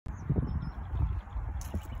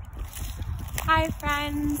Hi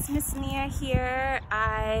friends, Miss Nia here.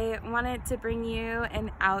 I wanted to bring you an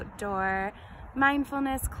outdoor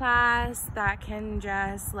mindfulness class that can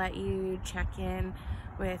just let you check in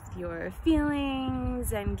with your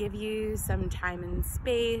feelings and give you some time and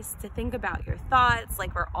space to think about your thoughts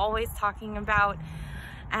like we're always talking about.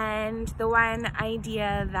 And the one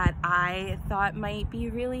idea that I thought might be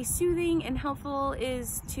really soothing and helpful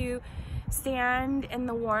is to stand in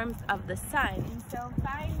the warmth of the sun. So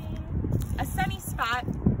finding a sunny spot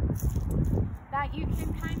that you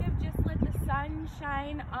can kind of just let the sun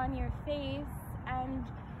shine on your face, and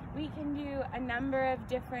we can do a number of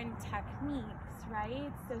different techniques,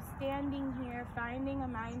 right? So standing here, finding a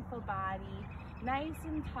mindful body, nice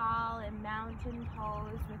and tall in mountain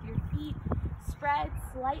pose with your feet spread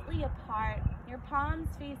slightly apart, your palms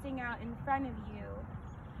facing out in front of you.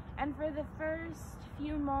 And for the first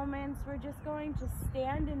few moments, we're just going to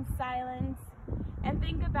stand in silence and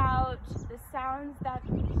think about the sounds that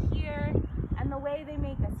we hear and the way they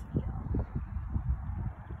make us feel.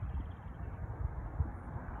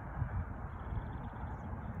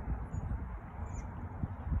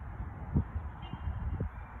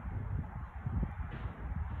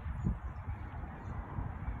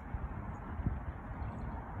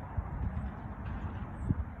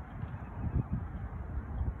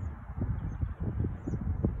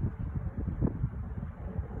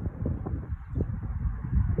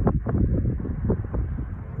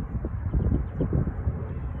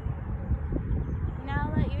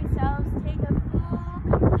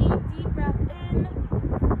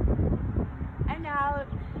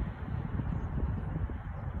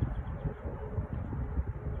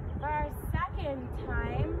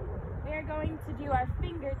 Time, we are going to do our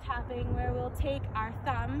finger tapping, where we'll take our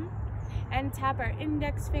thumb and tap our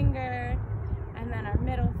index finger, and then our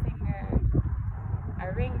middle finger,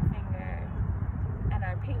 our ring finger, and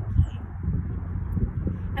our pinky.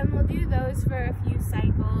 And we'll do those for a few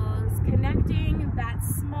cycles, connecting that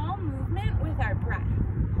small movement with our breath.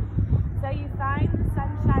 So you find the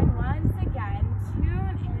sunshine once again,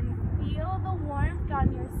 tune in, feel the warmth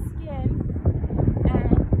on your skin,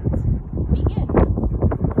 and begin.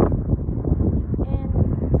 In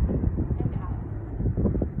and out.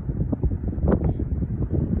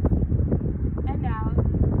 In and out.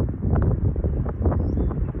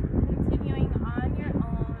 Continuing on your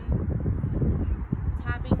own,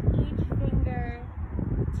 tapping each finger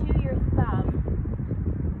to your thumb.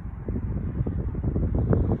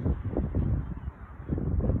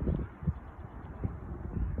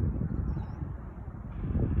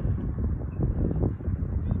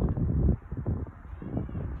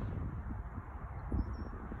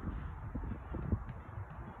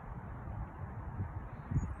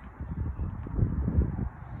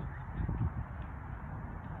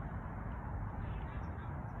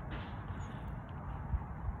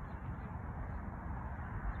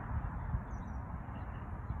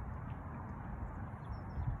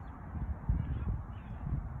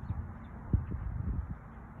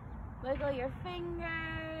 Wiggle your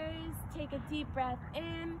fingers, take a deep breath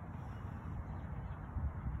in,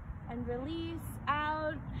 and release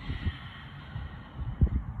out.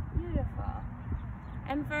 Beautiful.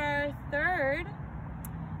 And for our third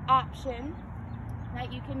option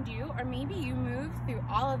that you can do, or maybe you move through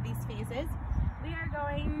all of these phases, we are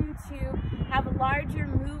going to have larger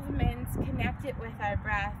movements connected with our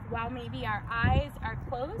breath while maybe our eyes are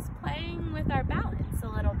closed, playing with our balance a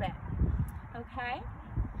little bit. Okay?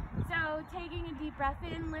 So taking a deep breath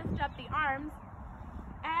in, lift up the arms,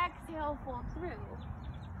 exhale, fold through.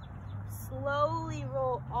 Slowly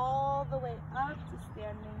roll all the way up to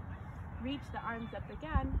standing. Reach the arms up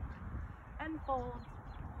again and fold.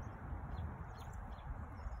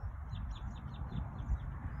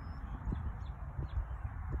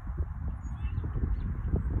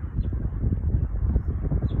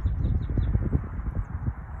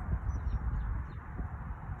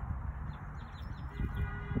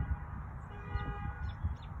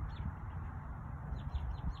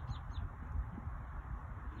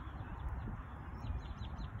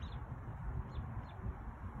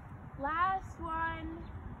 Last one.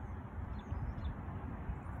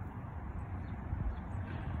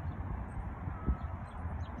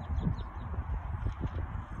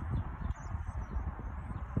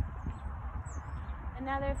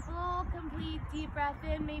 Another full, complete deep breath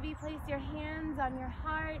in. Maybe place your hands on your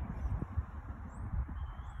heart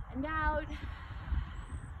and out.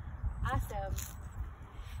 Awesome.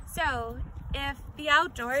 So if the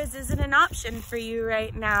outdoors isn't an option for you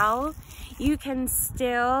right now, you can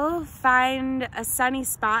still find a sunny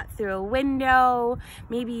spot through a window.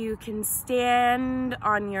 Maybe you can stand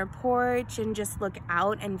on your porch and just look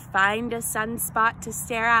out and find a sunspot to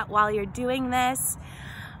stare at while you're doing this.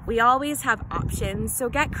 We always have options, so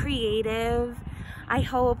get creative. I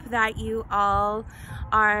hope that you all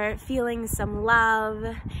are feeling some love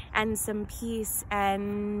and some peace,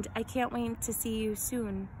 and I can't wait to see you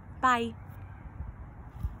soon. Bye.